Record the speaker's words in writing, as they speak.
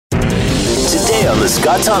Today on The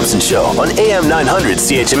Scott Thompson Show on AM 900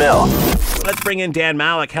 CHML. Let's bring in Dan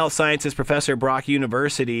Malik, health sciences professor at Brock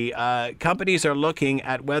University. Companies are looking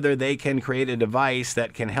at whether they can create a device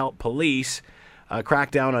that can help police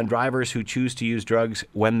crack down on drivers who choose to use drugs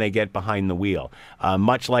when they get behind the wheel,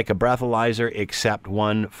 much like a breathalyzer, except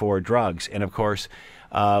one for drugs. And of course,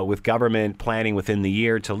 with government planning within the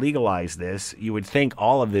year to legalize this, you would think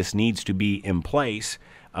all of this needs to be in place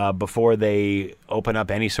before they open up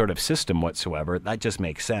any sort of system whatsoever. That just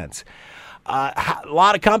makes sense. A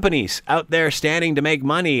lot of companies out there standing to make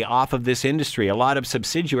money off of this industry, a lot of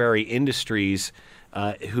subsidiary industries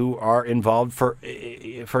who are involved, for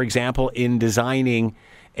example, in designing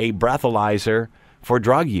a breathalyzer for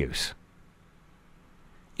drug use.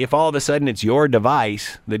 If all of a sudden it's your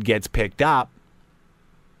device that gets picked up,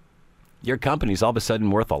 your company's all of a sudden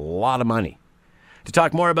worth a lot of money. To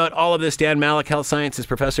talk more about all of this, Dan Malik, health sciences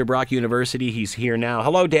professor at Brock University. He's here now.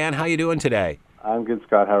 Hello, Dan. How you doing today? I'm good,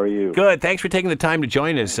 Scott. How are you? Good. Thanks for taking the time to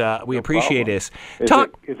join us. We appreciate this. Is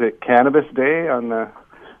it Cannabis Day on the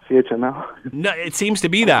CHML? No, it seems to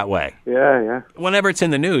be that way. Yeah. Whenever it's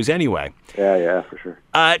in the news, anyway. Yeah, for sure.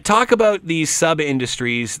 Talk about these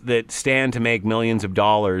sub-industries that stand to make millions of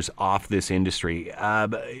dollars off this industry.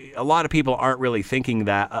 A lot of people aren't really thinking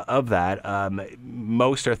of that.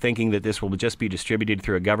 Most are thinking that this will just be distributed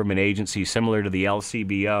through a government agency similar to the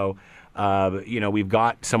LCBO. We've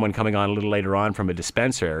got someone coming on a little later on from a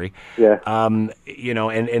dispensary. Yeah. And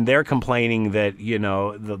they're complaining that,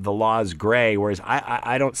 the law is gray, whereas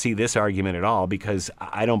I don't see this argument at all, because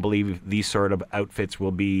I don't believe these sort of outfits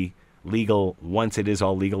will be legal once it is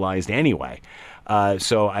all legalized anyway.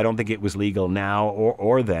 So I don't think it was legal now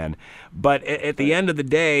or then. But at the end of the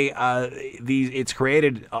day, it's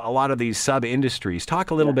created a lot of these sub-industries.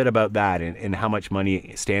 Talk a little bit about that and how much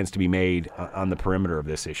money stands to be made on the perimeter of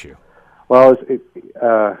this issue. Well, it's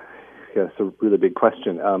a really big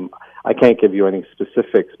question. I can't give you any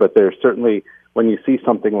specifics, but there's certainly, when you see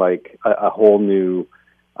something like a whole new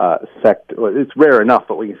sector, well, it's rare enough,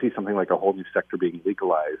 but when you see something like a whole new sector being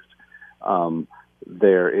legalized,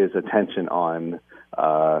 there is attention on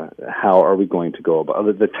how are we going to go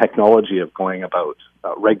about the technology of going about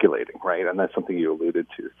regulating, right? And that's something you alluded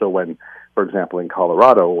to. So when, for example, in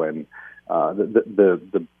Colorado, when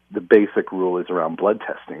the basic rule is around blood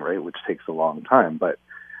testing, right, which takes a long time, but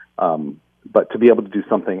to be able to do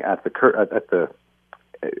something at the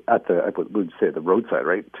I would say the roadside,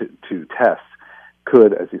 right, to test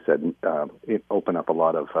could, as you said, open up a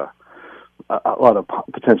lot of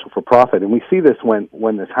potential for profit. And we see this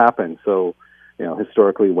when this happens. So,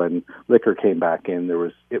 historically, when liquor came back in,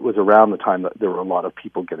 it was around the time that there were a lot of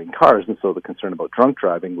people getting cars, and so the concern about drunk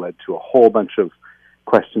driving led to a whole bunch of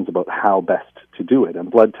questions about how best to do it, and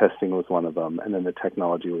blood testing was one of them, and then the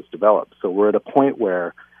technology was developed. So we're at a point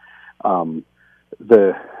where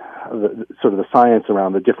the sort of the science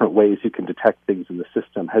around the different ways you can detect things in the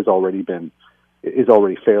system is already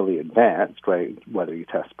fairly advanced, right? Whether you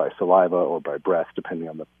test by saliva or by breath, depending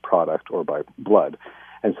on the product, or by blood.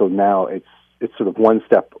 And so now it's sort of one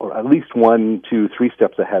step, or at least 1, 2, 3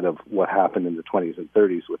 steps ahead of what happened in the 20s and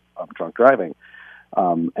 30s with drunk driving.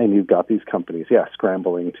 And you've got these companies,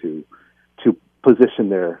 scrambling to position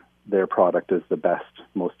their product as the best,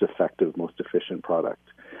 most effective, most efficient product.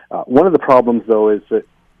 One of the problems, though, is that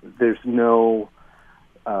there's no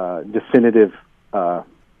definitive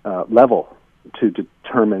level to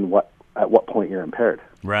determine at what point you're impaired.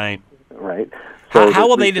 Right. So how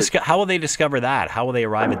will they discover that? How will they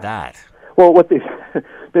arrive at that? Well, what they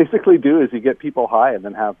basically do is you get people high and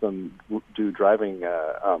then have them do driving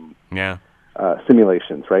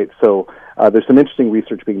simulations, right? So there's some interesting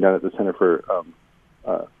research being done at the Center for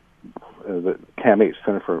the CAMH,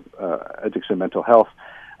 Center for Addiction and Mental Health,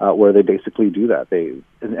 where they basically do that.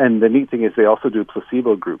 And the neat thing is they also do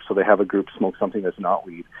placebo groups. So they have a group smoke something that's not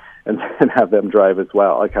weed, and then have them drive as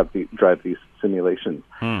well, drive these simulations.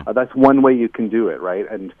 That's one way you can do it, right?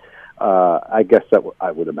 And I guess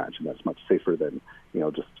I would imagine that's much safer than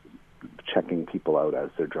just checking people out as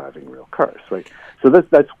they're driving real cars, right? So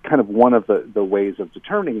that's kind of one of the ways of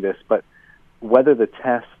determining this. But whether the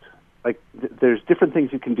test, there's different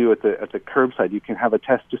things you can do at the curbside. You can have a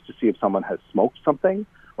test just to see if someone has smoked something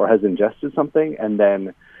or has ingested something, and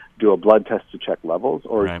then do a blood test to check levels,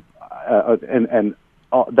 or right.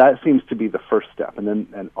 That seems to be the first step,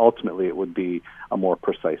 and ultimately it would be a more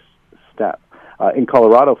precise step. In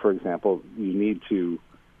Colorado, for example, you need to,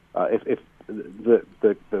 if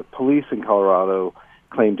the police in Colorado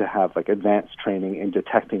claim to have advanced training in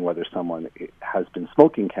detecting whether someone has been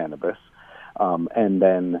smoking cannabis, and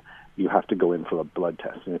then you have to go in for a blood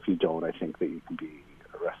test. And if you don't, I think that you can be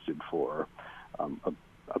arrested for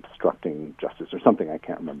obstructing justice or something. I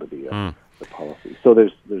can't remember the policy. So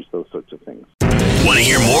there's those sorts of things. Want to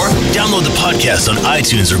hear more? Download the podcast on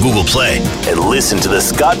iTunes or Google Play and listen to The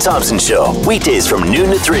Scott Thompson Show weekdays from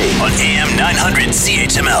noon to 3 on AM 900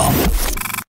 CHML.